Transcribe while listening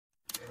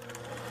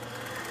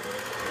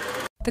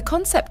The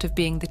concept of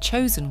being the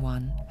chosen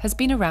one has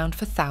been around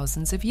for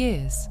thousands of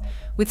years,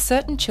 with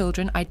certain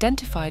children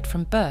identified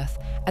from birth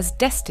as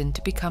destined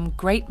to become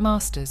great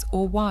masters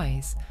or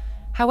wise.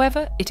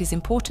 However, it is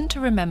important to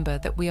remember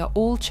that we are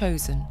all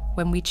chosen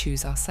when we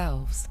choose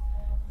ourselves.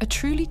 A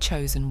truly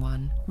chosen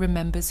one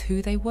remembers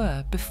who they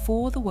were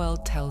before the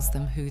world tells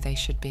them who they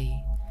should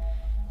be.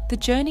 The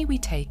journey we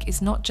take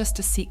is not just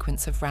a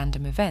sequence of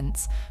random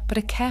events, but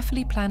a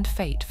carefully planned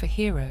fate for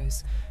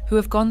heroes who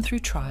have gone through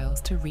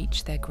trials to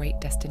reach their great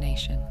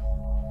destination.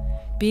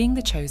 Being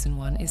the chosen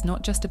one is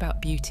not just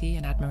about beauty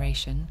and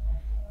admiration,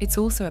 it's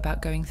also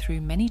about going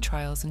through many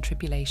trials and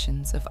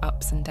tribulations of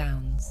ups and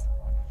downs.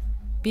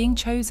 Being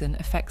chosen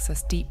affects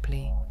us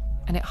deeply,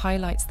 and it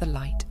highlights the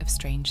light of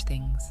strange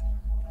things.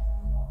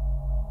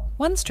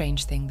 One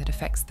strange thing that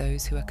affects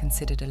those who are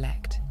considered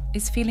elect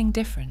is feeling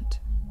different.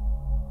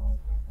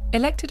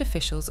 Elected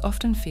officials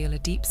often feel a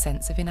deep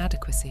sense of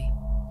inadequacy,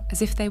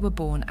 as if they were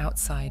born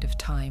outside of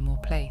time or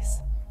place.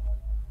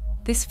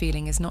 This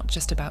feeling is not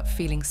just about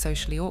feeling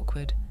socially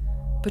awkward,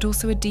 but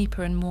also a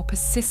deeper and more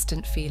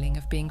persistent feeling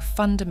of being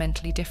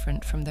fundamentally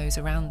different from those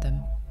around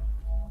them.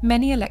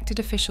 Many elected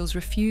officials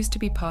refuse to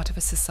be part of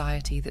a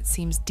society that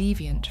seems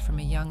deviant from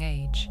a young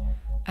age,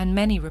 and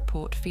many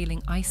report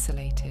feeling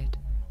isolated,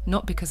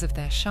 not because of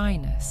their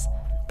shyness,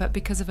 but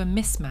because of a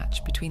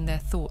mismatch between their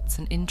thoughts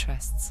and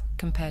interests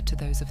compared to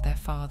those of their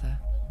father.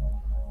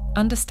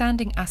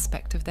 Understanding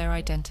aspect of their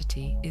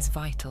identity is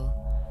vital,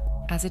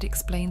 as it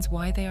explains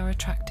why they are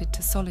attracted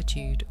to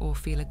solitude or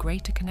feel a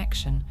greater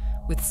connection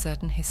with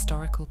certain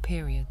historical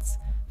periods,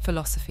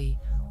 philosophy,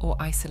 or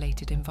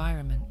isolated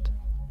environment.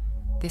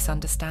 This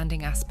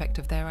understanding aspect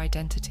of their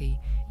identity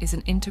is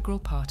an integral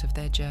part of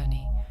their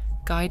journey,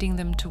 guiding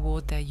them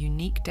toward their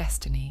unique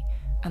destiny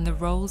and the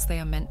roles they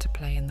are meant to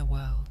play in the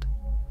world.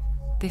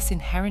 This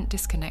inherent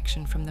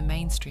disconnection from the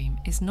mainstream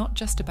is not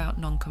just about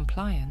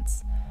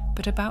non-compliance,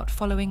 but about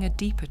following a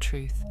deeper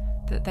truth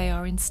that they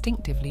are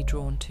instinctively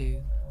drawn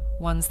to,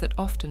 ones that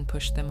often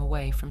push them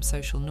away from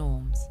social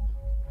norms.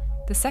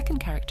 The second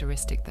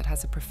characteristic that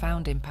has a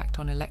profound impact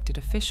on elected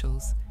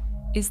officials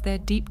is their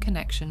deep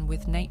connection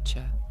with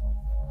nature.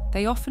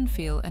 They often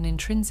feel an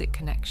intrinsic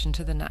connection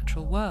to the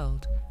natural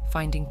world,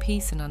 finding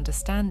peace and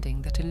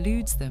understanding that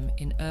eludes them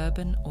in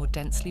urban or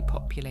densely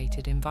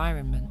populated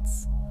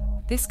environments.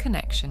 This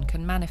connection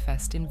can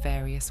manifest in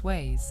various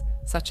ways,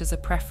 such as a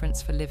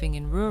preference for living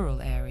in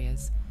rural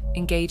areas,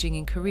 engaging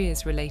in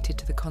careers related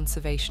to the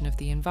conservation of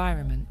the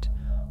environment,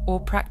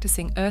 or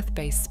practicing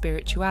earth-based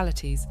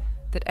spiritualities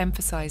that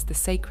emphasize the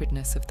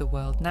sacredness of the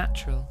world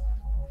natural.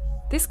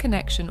 This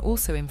connection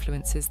also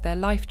influences their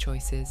life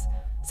choices,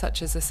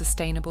 such as a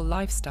sustainable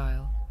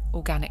lifestyle,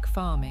 organic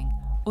farming,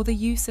 or the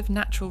use of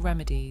natural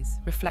remedies,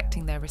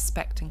 reflecting their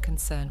respect and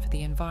concern for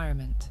the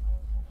environment.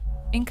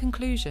 In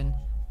conclusion,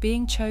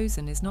 being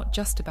chosen is not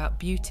just about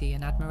beauty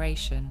and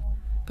admiration,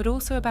 but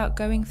also about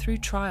going through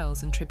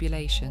trials and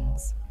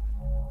tribulations.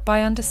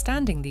 By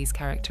understanding these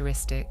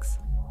characteristics,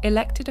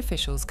 elected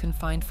officials can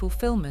find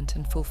fulfillment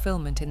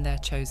in their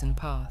chosen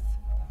path.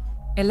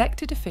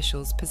 Elected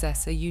officials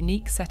possess a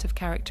unique set of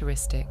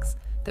characteristics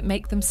that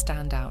make them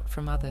stand out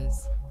from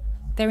others.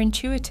 Their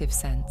intuitive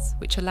sense,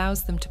 which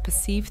allows them to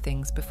perceive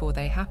things before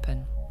they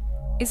happen,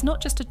 is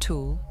not just a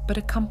tool, but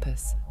a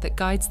compass that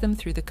guides them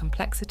through the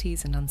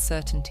complexities and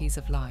uncertainties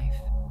of life.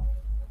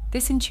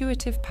 This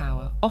intuitive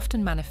power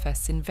often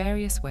manifests in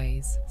various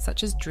ways,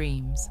 such as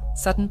dreams,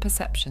 sudden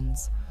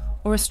perceptions,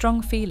 or a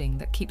strong feeling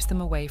that keeps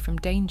them away from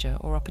danger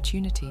or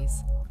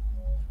opportunities.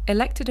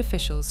 Elected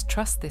officials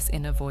trust this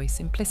inner voice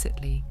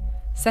implicitly,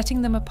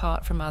 setting them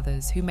apart from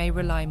others who may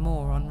rely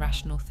more on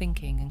rational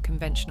thinking and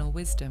conventional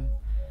wisdom.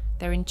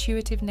 Their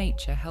intuitive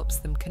nature helps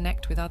them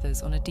connect with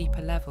others on a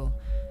deeper level,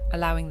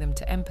 allowing them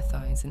to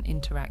empathize and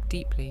interact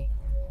deeply.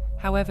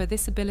 However,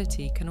 this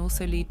ability can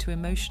also lead to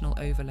emotional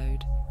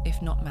overload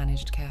if not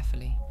managed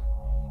carefully.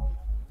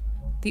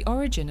 The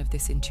origin of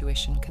this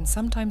intuition can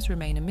sometimes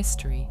remain a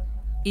mystery,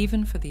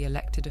 even for the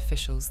elected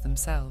officials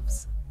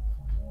themselves.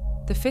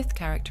 The fifth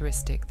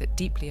characteristic that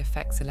deeply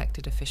affects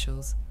elected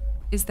officials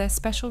is their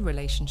special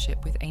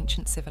relationship with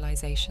ancient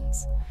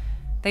civilizations.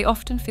 They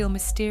often feel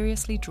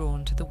mysteriously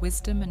drawn to the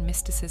wisdom and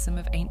mysticism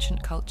of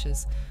ancient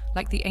cultures,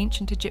 like the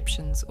ancient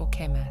Egyptians or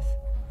Kemet.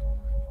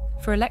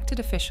 For elected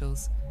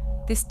officials,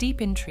 this deep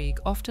intrigue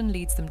often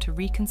leads them to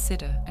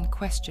reconsider and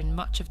question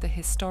much of the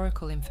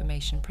historical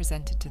information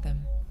presented to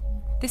them.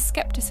 This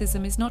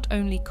skepticism is not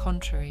only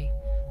contrary,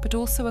 but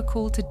also a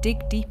call to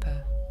dig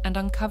deeper and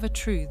uncover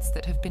truths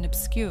that have been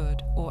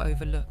obscured or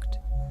overlooked.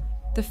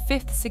 The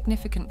fifth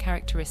significant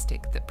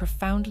characteristic that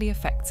profoundly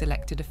affects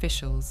elected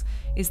officials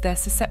is their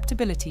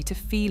susceptibility to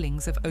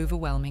feelings of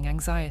overwhelming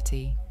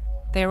anxiety.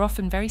 They are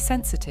often very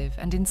sensitive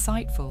and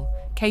insightful,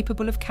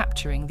 capable of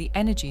capturing the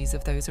energies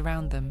of those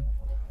around them.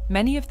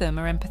 Many of them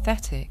are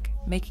empathetic,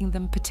 making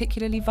them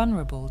particularly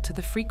vulnerable to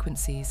the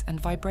frequencies and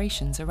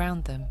vibrations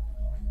around them.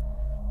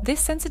 This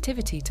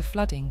sensitivity to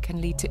flooding can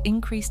lead to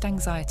increased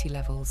anxiety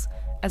levels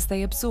as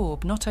they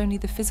absorb not only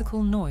the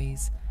physical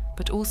noise,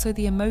 but also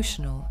the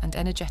emotional and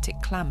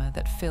energetic clamour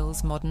that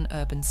fills modern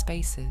urban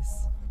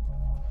spaces.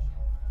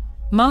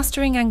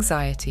 Mastering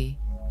anxiety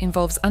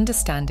involves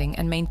understanding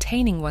and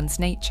maintaining one's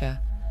nature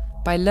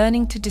by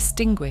learning to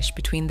distinguish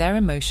between their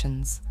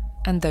emotions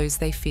and those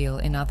they feel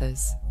in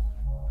others.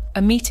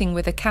 A meeting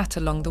with a cat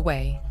along the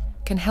way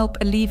can help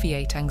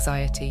alleviate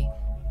anxiety,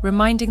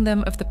 reminding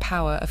them of the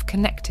power of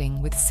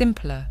connecting with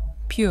simpler,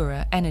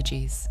 purer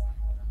energies.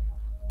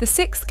 The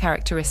sixth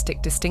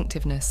characteristic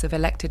distinctiveness of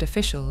elected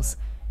officials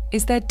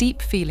is their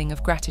deep feeling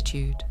of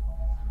gratitude.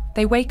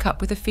 They wake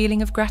up with a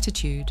feeling of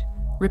gratitude,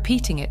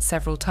 repeating it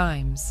several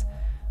times,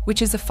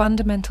 which is a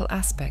fundamental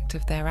aspect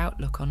of their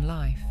outlook on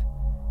life.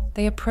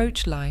 They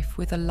approach life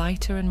with a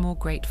lighter and more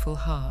grateful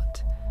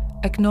heart,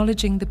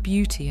 acknowledging the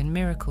beauty and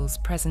miracles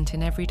present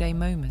in everyday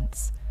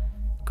moments.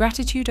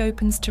 Gratitude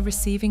opens to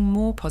receiving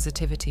more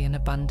positivity and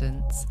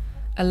abundance,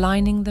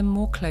 aligning them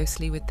more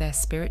closely with their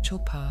spiritual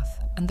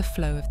path and the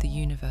flow of the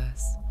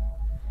universe.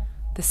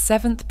 The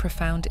seventh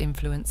profound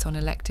influence on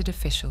elected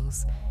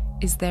officials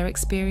is their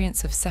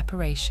experience of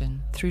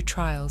separation through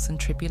trials and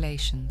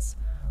tribulations,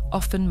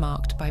 often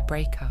marked by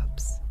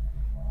breakups.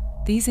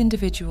 These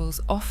individuals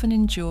often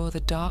endure the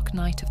dark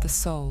night of the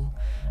soul,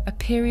 a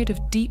period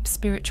of deep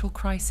spiritual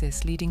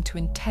crisis leading to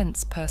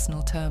intense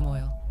personal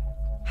turmoil.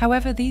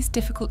 However, these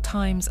difficult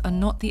times are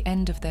not the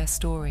end of their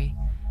story.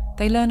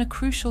 They learn a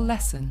crucial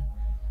lesson.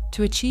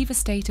 To achieve a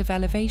state of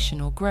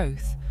elevation or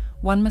growth,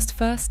 one must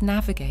first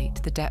navigate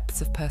the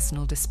depths of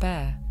personal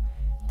despair.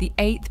 The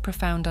eighth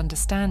profound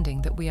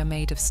understanding that we are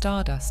made of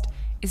stardust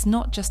is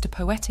not just a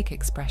poetic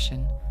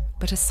expression,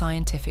 but a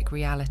scientific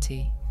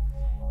reality.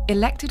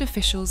 Elected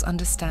officials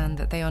understand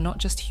that they are not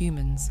just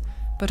humans,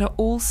 but are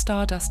all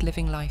stardust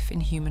living life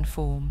in human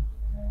form.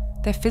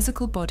 Their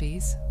physical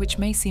bodies, which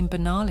may seem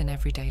banal in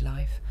everyday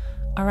life,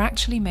 are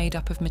actually made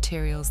up of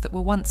materials that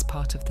were once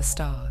part of the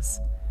stars.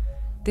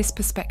 This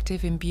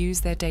perspective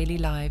imbues their daily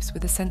lives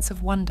with a sense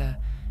of wonder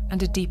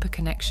and a deeper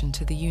connection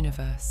to the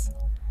universe.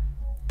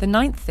 The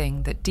ninth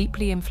thing that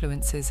deeply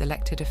influences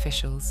elected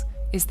officials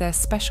is their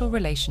special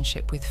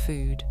relationship with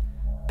food,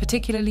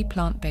 particularly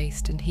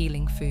plant-based and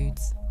healing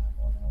foods.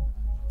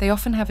 They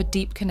often have a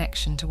deep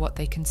connection to what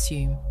they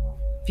consume,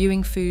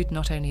 viewing food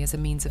not only as a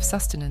means of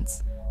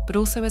sustenance, but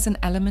also as an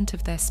element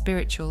of their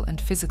spiritual and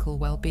physical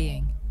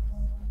well-being.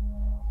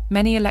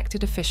 Many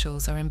elected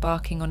officials are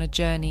embarking on a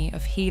journey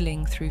of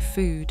healing through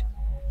food,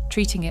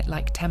 treating it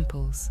like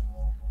temples.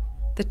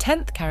 The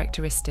 10th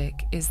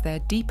characteristic is their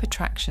deep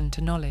attraction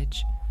to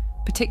knowledge,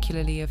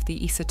 particularly of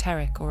the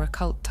esoteric or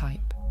occult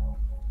type.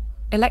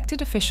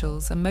 Elected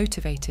officials are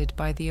motivated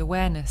by the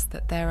awareness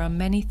that there are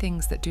many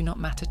things that do not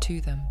matter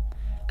to them,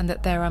 and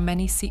that there are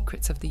many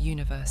secrets of the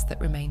universe that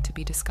remain to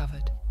be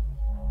discovered.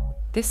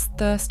 This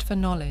thirst for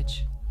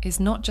knowledge is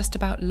not just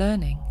about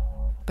learning,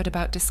 but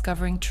about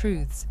discovering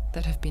truths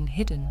that have been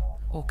hidden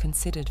or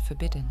considered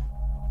forbidden.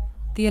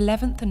 The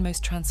 11th and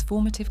most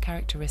transformative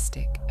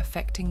characteristic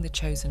affecting the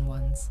chosen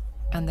ones,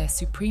 and their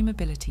supreme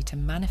ability to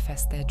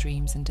manifest their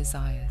dreams and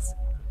desires,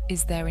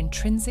 is their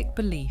intrinsic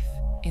belief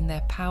in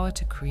their power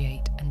to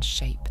create and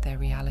shape their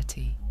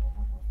reality.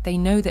 They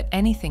know that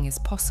anything is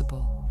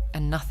possible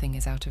and nothing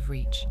is out of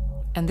reach,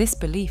 and this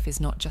belief is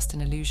not just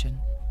an illusion.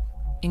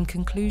 In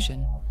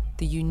conclusion,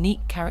 the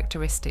unique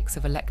characteristics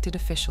of elected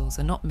officials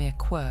are not mere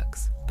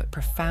quirks, but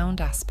profound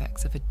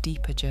aspects of a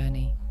deeper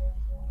journey.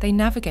 They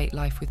navigate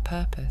life with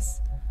purpose,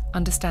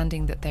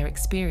 understanding that their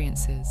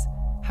experiences,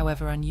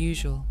 however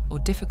unusual or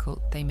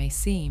difficult they may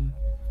seem,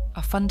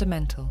 are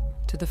fundamental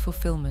to the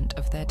fulfillment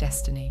of their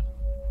destiny.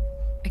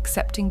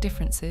 Accepting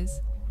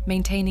differences,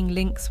 maintaining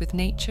links with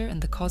nature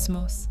and the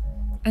cosmos,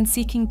 and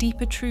seeking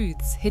deeper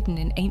truths hidden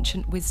in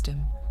ancient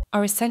wisdom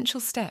are essential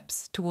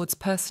steps towards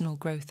personal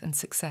growth and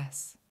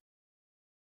success.